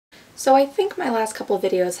So I think my last couple of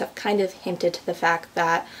videos have kind of hinted to the fact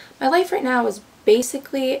that my life right now is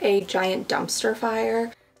basically a giant dumpster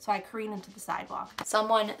fire. So I careened into the sidewalk.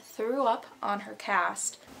 Someone threw up on her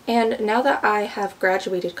cast. And now that I have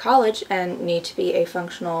graduated college and need to be a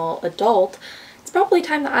functional adult, it's probably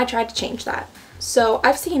time that I tried to change that. So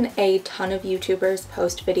I've seen a ton of YouTubers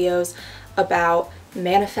post videos about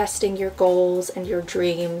manifesting your goals and your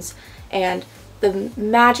dreams and the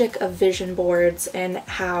magic of vision boards and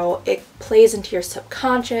how it plays into your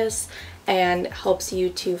subconscious and helps you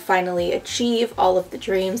to finally achieve all of the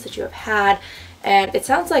dreams that you have had. And it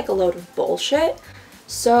sounds like a load of bullshit,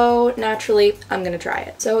 so naturally I'm gonna try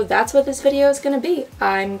it. So that's what this video is gonna be.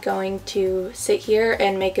 I'm going to sit here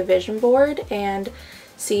and make a vision board and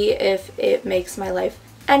see if it makes my life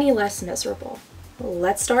any less miserable.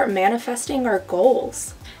 Let's start manifesting our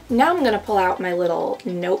goals. Now I'm gonna pull out my little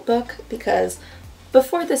notebook because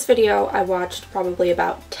before this video I watched probably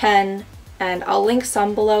about 10, and I'll link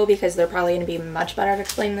some below because they're probably gonna be much better at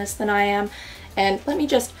explaining this than I am. And let me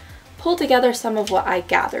just pull together some of what I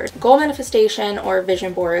gathered. Goal manifestation or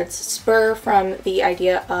vision boards spur from the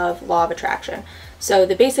idea of law of attraction. So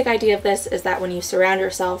the basic idea of this is that when you surround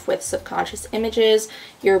yourself with subconscious images,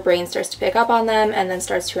 your brain starts to pick up on them and then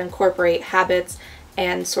starts to incorporate habits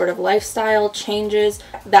and sort of lifestyle changes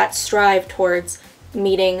that strive towards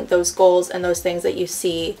meeting those goals and those things that you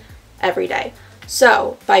see every day.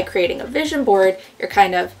 So by creating a vision board, you're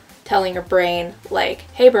kind of telling your brain like,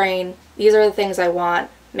 hey brain, these are the things I want,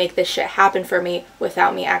 make this shit happen for me,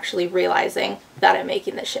 without me actually realizing that I'm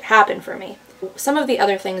making this shit happen for me. Some of the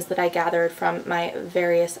other things that I gathered from my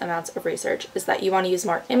various amounts of research is that you want to use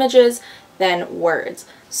more images than words.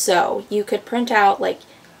 So you could print out like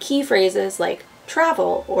key phrases like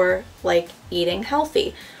travel or like eating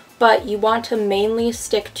healthy, but you want to mainly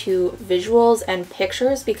stick to visuals and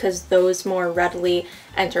pictures because those more readily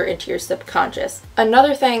enter into your subconscious.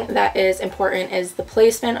 Another thing that is important is the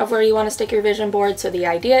placement of where you want to stick your vision board. So the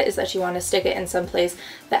idea is that you want to stick it in some place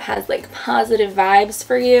that has like positive vibes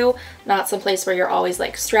for you, not some place where you're always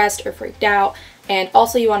like stressed or freaked out. And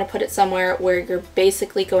also you want to put it somewhere where you're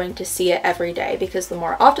basically going to see it every day, because the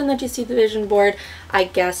more often that you see the vision board, I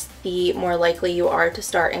guess the more likely you are to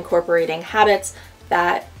start incorporating habits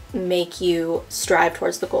that make you strive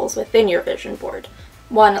towards the goals within your vision board.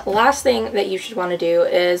 One last thing that you should want to do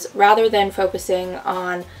is, rather than focusing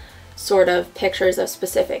on sort of pictures of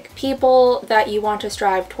specific people that you want to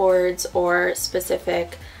strive towards or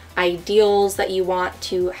specific ideals that you want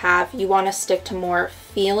to have, you want to stick to more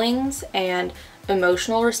feelings and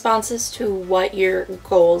emotional responses to what your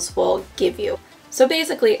goals will give you. So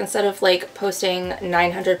basically, instead of like posting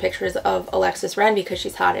 900 pictures of Alexis Ren because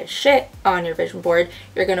she's hot as shit on your vision board,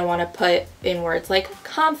 you're going to want to put in words like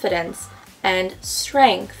confidence and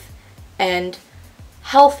strength and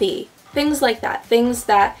healthy, things like that, things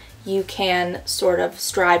that you can sort of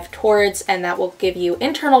strive towards and that will give you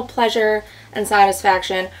internal pleasure and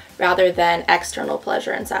satisfaction rather than external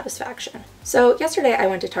pleasure and satisfaction. So yesterday I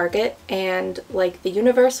went to Target and like the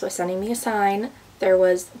universe was sending me a sign. There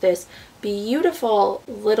was this beautiful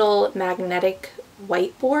little magnetic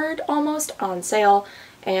whiteboard almost on sale,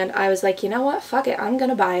 and I was like, you know what, fuck it, I'm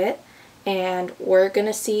gonna buy it and we're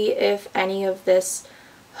gonna see if any of this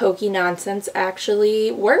hokey nonsense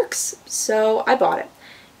actually works. So I bought it,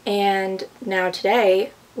 and now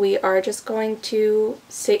today we are just going to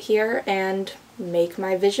sit here and make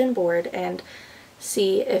my vision board and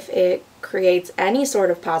see if it creates any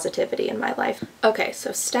sort of positivity in my life. Okay,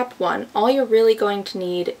 so step one, all you're really going to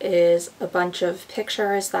need is a bunch of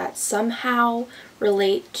pictures that somehow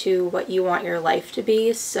relate to what you want your life to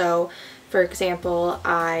be. So for example,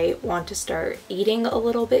 I want to start eating a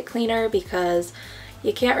little bit cleaner because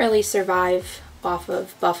you can't really survive off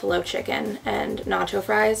of buffalo chicken and nacho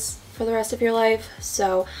fries for the rest of your life.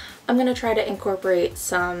 So I'm gonna try to incorporate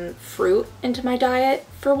some fruit into my diet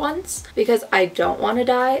for once because I don't want to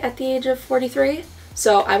die at the age of 43.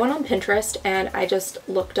 So I went on Pinterest and I just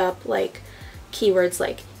looked up like keywords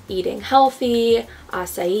like eating healthy,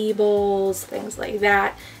 acai bowls, things like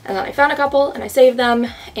that. And then I found a couple and I saved them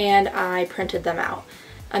and I printed them out.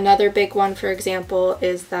 Another big one, for example,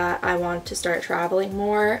 is that I want to start traveling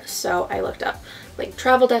more. So I looked up like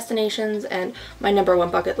travel destinations, and my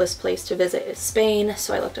 #1 bucket list place to visit is Spain.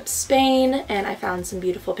 So I looked up Spain and I found some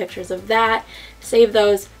beautiful pictures of that, saved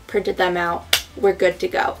those, printed them out. We're good to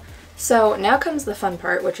go. So now comes the fun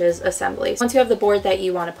part, which is assembly. Once you have the board that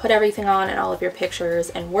you want to put everything on and all of your pictures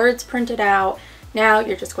and words printed out, now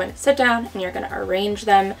you're just going to sit down and you're going to arrange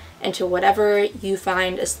them into whatever you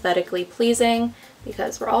find aesthetically pleasing,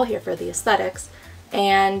 because we're all here for the aesthetics.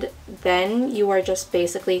 and then you are just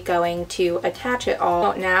basically going to attach it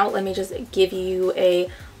all. Now let me just give you a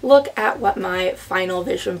look at what my final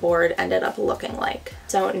vision board ended up looking like.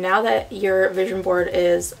 So now that your vision board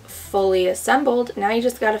is fully assembled, now you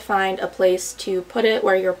just got to find a place to put it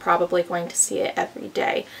where you're probably going to see it every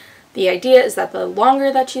day. The idea is that the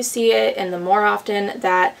longer that you see it and the more often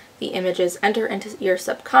that the images enter into your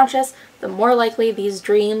subconscious, the more likely these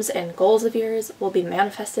dreams and goals of yours will be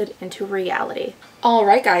manifested into reality.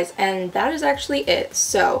 Alright guys, and that is actually it.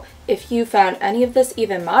 So if you found any of this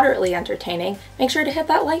even moderately entertaining, make sure to hit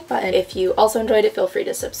that like button. If you also enjoyed it, feel free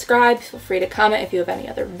to subscribe, feel free to comment if you have any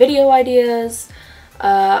other video ideas.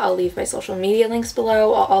 I'll leave my social media links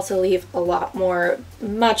below. I'll also leave a lot more,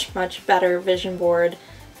 much better vision board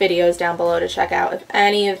videos down below to check out if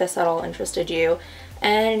any of this at all interested you.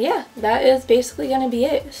 And yeah, that is basically going to be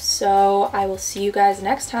it. So I will see you guys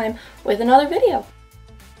next time with another video.